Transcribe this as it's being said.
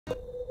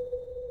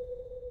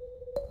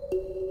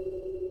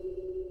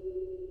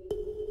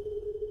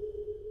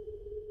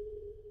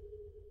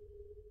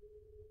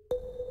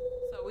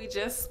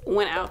just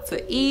went out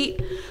to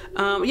eat.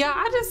 Yeah,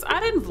 I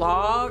didn't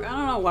vlog. I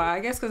don't know why. I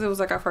guess because it was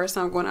like our first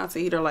time going out to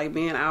eat or like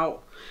being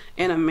out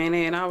in a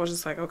minute, and I was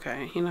just like,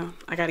 okay, you know,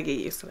 I gotta get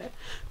used to that.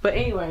 But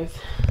anyways,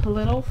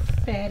 little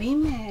fatty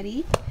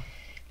Maddie,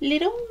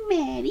 little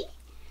Maddie.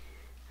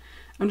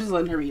 I'm just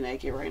letting her be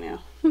naked right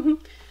now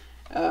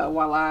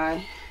while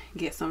I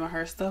get some of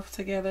her stuff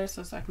together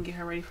so I can get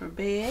her ready for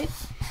bed.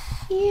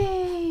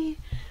 Yay!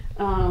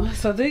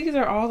 So these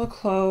are all the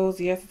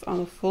clothes. Yes, it's on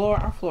the floor.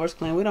 Our floor is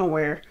clean. We don't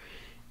wear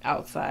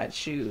outside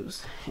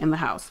shoes in the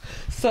house.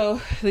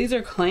 So these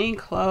are clean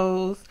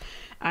clothes.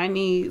 I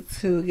need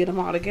to get them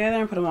all together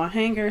and put them on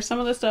hangers. Some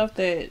of the stuff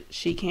that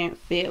she can't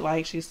fit,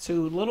 like she's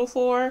too little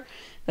for,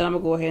 then I'm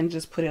gonna go ahead and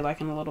just put it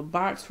like in a little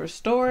box for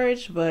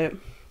storage. But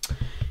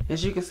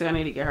as you can see, I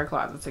need to get her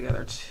closet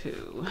together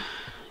too.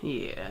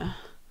 Yeah,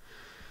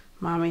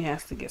 mommy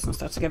has to get some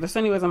stuff together. So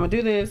anyways, I'm gonna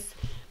do this.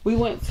 We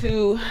went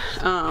to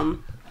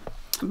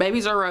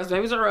Babies R Us.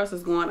 Babies R Us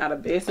is going out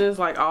of business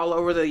like all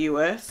over the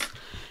US,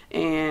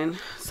 and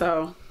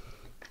so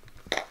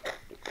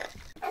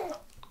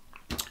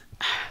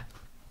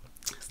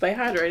stay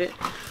hydrated.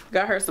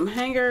 Got her some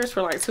hangers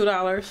for like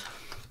 $2.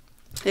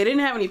 They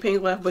didn't have any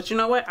pink left, but you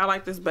know what, I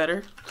like this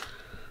better.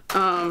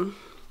 And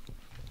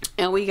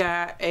we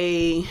got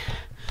a,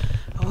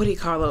 what do you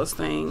call those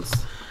things,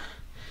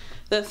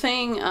 the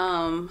thing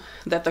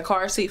that the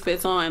car seat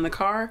fits on in the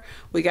car.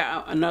 We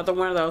got another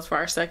one of those for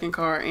our second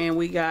car, and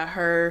we got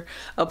her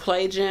a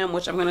play gym,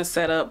 which I'm gonna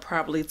set up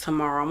probably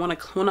tomorrow.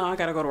 Well, no, I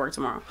gotta go to work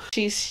tomorrow.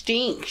 She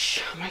stinks.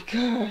 Oh my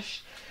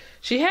gosh.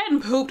 She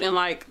hadn't pooped in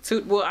like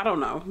well, I don't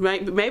know.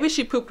 Maybe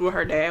she pooped with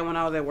her dad when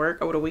I was at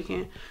work over the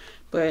weekend,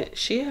 but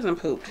she hasn't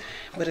pooped.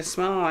 But it's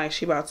smelling like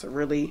she about to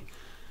really,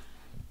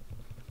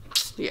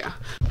 yeah.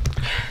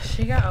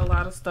 She got a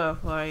lot of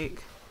stuff,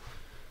 like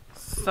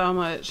so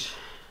much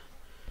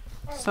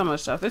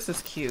stuff. This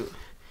is cute.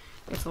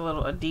 It's a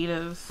little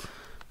Adidas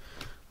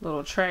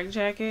little track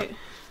jacket.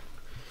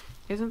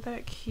 Isn't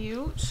that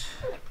cute?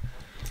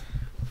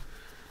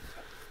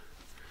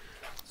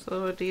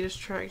 So Adidas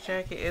track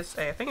jacket is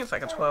I think it's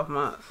like a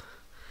 12-month.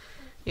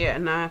 Yeah,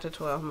 9 to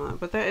 12 month.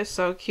 But that is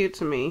so cute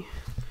to me.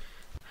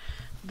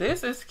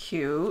 This is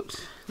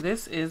cute.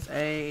 This is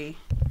a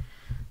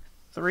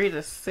 3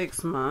 to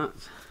 6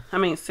 month. I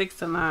mean 6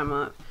 to 9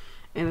 month.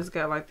 And it's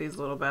got like these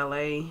little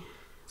ballet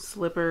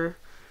slipper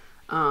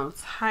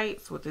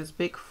tights with this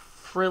big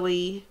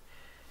frilly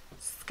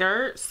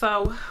skirt.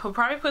 So we'll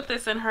probably put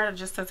this in her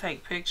just to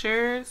take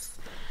pictures.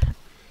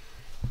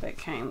 That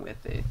came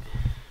with it.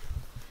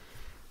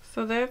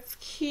 So that's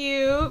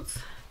cute.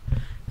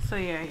 So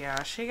yeah,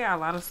 y'all, she got a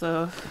lot of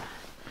stuff.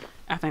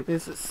 I think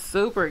this is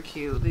super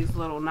cute. These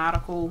little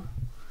nautical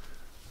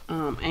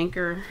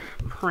anchor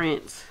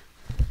print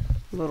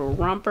little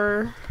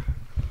romper.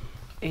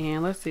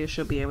 And let's see if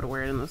she'll be able to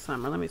wear it in the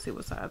summer. Let me see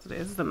what size it is.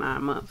 This is a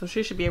 9 month, so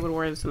she should be able to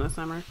wear this in the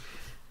summer.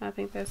 I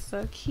think that's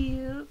so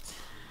cute.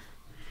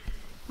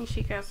 And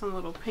she got some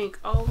little pink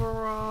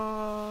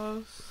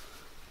overalls.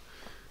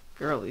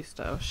 Girly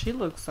stuff. She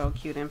looks so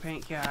cute in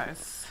pink, y'all.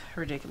 It's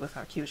ridiculous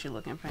how cute she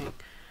look in pink.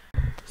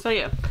 So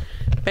yeah,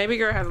 baby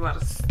girl has a lot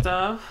of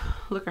stuff.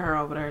 Look at her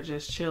over there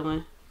just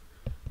chilling.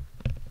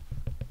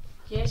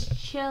 Just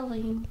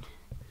chilling.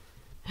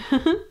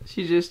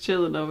 She's just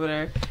chilling over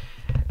there.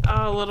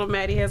 Oh, little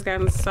Maddie has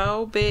gotten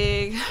so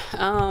big.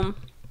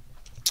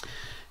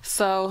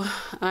 So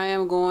I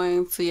am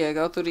going to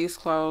go through these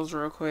clothes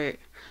real quick.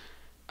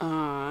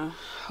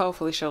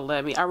 Hopefully she'll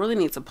let me. I really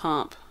need to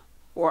pump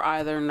or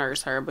either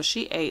nurse her, but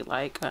she ate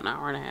like an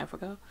hour and a half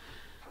ago,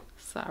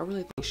 so I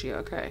really think she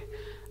okay.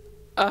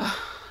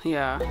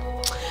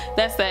 Yeah,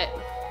 that's that.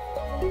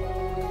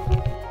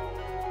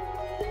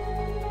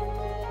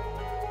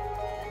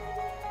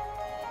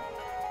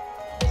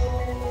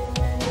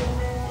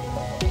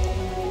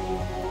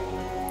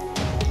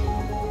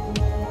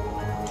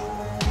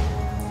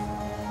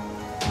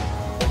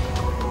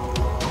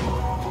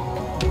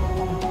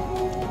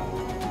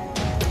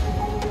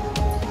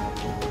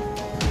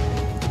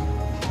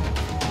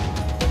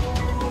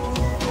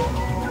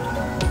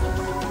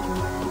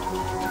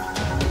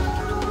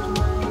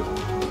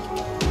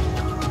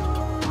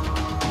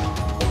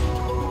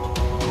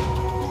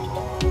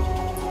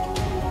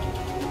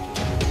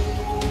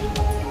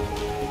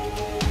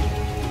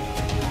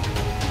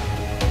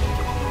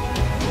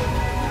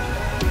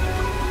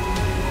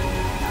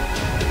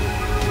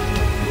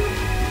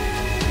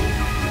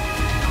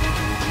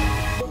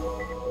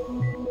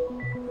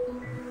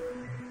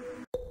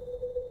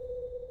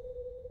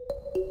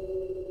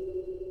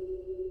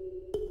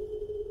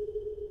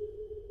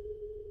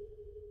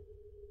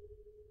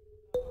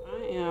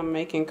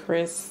 Making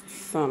Chris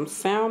some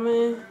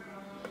salmon,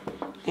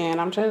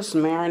 and I'm just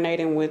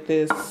marinating with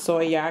this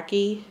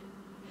soyaki.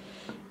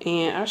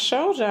 And I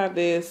showed y'all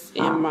this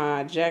in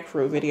my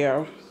jackfruit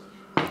video.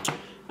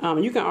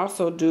 You can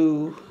also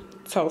do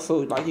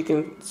tofu, like you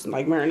can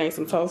like marinate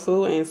some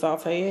tofu and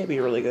saute it. It'd be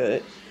really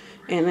good.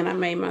 And then I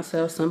made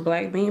myself some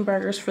black bean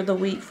burgers for the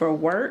week for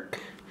work.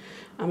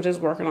 I'm just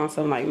working on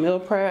some like meal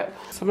prep.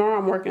 Tomorrow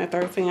I'm working a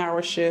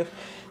 13-hour shift.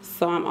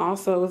 So I'm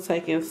also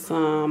taking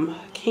some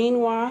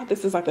quinoa.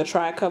 This is like the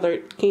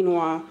tri-colored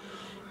quinoa.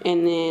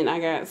 And then I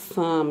got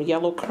some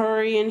yellow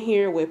curry in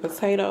here with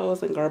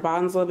potatoes and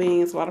garbanzo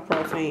beans, a lot of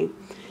protein.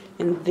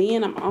 And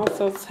then I'm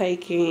also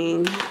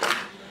taking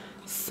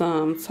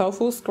some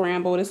tofu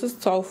scramble. This is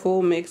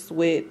tofu mixed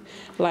with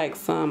like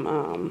some,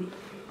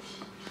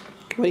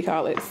 what do you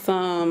call it?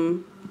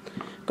 Some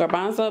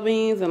garbanzo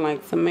beans and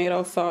like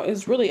tomato sauce.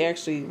 It's really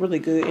actually really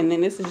good. And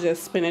then this is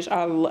just spinach.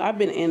 I've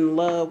been in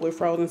love with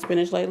frozen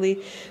spinach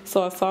lately.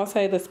 So I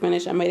sauteed the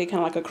spinach. I made it kind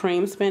of like a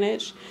cream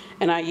spinach.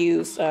 And I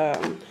used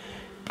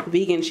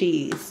vegan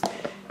cheese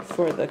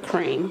for the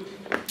cream.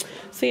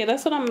 So yeah,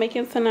 that's what I'm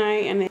making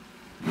tonight. And then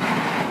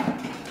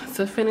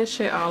to finish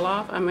it all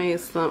off, I made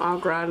some au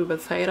gratin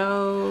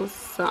potatoes.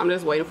 So I'm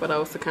just waiting for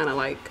those to kind of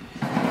like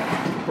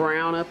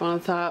brown up on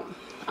the top.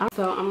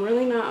 So I'm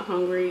really not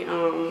hungry.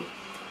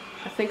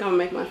 I think I'll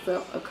make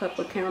myself a cup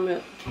of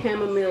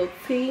chamomile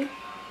tea.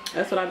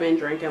 That's what I've been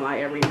drinking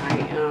like every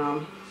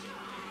night.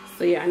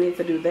 So yeah, I need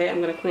to do that. I'm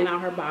gonna clean out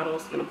her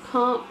bottles, gonna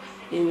pump,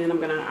 and then I'm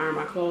gonna iron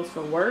my clothes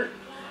for work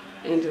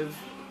and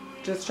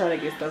just try to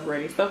get stuff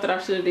ready. Stuff that I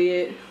should have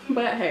did,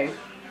 but hey,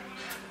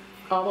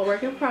 all a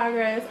work in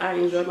progress. I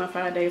enjoyed my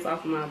 5 days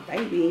off of my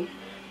baby.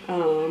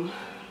 Let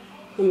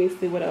me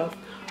see what else.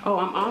 Oh,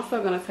 I'm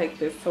also gonna take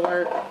this to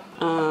work.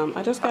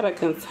 I just got a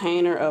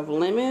container of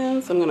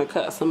lemons. I'm gonna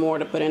cut some more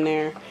to put in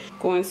there.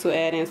 Going to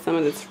add in some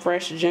of this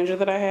fresh ginger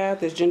that I have.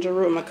 This ginger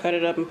root, I'm gonna cut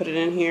it up and put it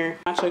in here.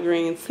 Matcha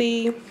green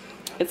tea.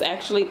 It's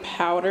actually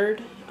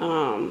powdered. So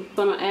I'm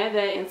gonna add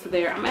that into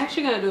there. I'm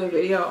actually gonna do a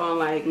video on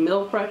like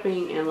meal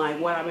prepping and like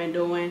what I've been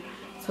doing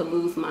to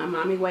lose my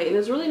mommy weight. And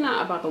it's really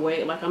not about the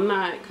weight. Like, I'm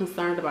not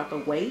concerned about the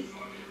weight.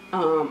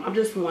 I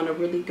just want to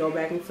really go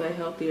back into a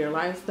healthier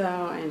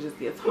lifestyle and just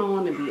get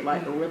toned and be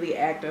like really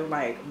active,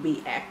 like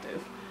be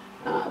active.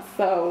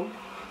 So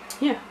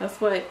yeah, that's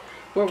what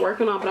we're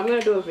working on. But I'm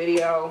gonna do a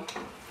video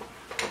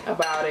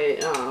about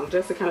it,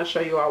 just to kind of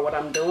show you all what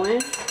I'm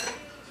doing,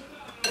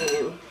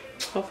 and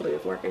hopefully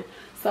it's working.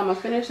 So I'm gonna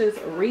finish this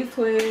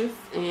retwist,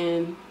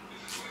 and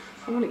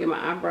I want to get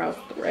my eyebrows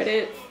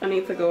threaded. I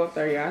need to go up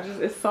there, y'all.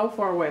 It's so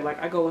far away.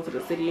 Like, I go into the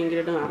city and get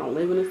it done. I don't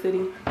live in the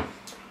city.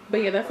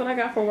 But yeah, that's what I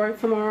got for work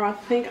tomorrow. I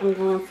think I'm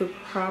going to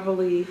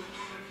probably,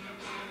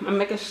 I've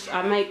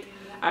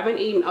been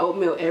eating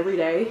oatmeal every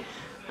day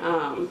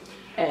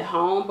at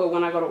home, but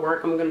when I go to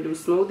work, I'm going to do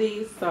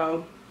smoothies.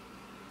 So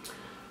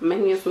I'm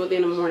making a smoothie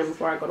in the morning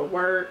before I go to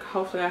work.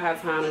 Hopefully I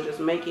have time to just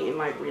make it and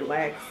like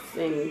relax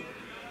and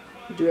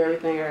do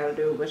everything I gotta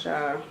do. But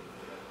y'all,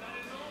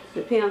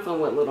 depends on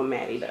what little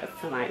Maddie does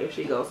tonight, if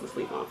she goes to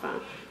sleep on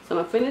time. So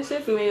I'm gonna finish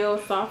this meal,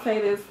 saute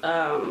this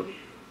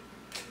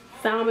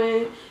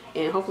salmon,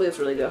 and hopefully it's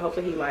really good.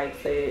 Hopefully he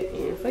likes it.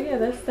 And so yeah,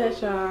 that's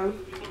that, y'all.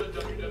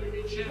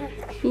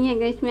 You not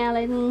gonna smile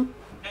at me?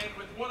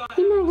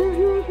 You not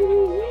gonna smile at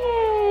me?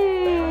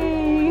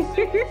 Yay!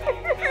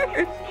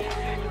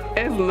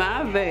 It's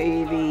my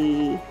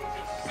baby.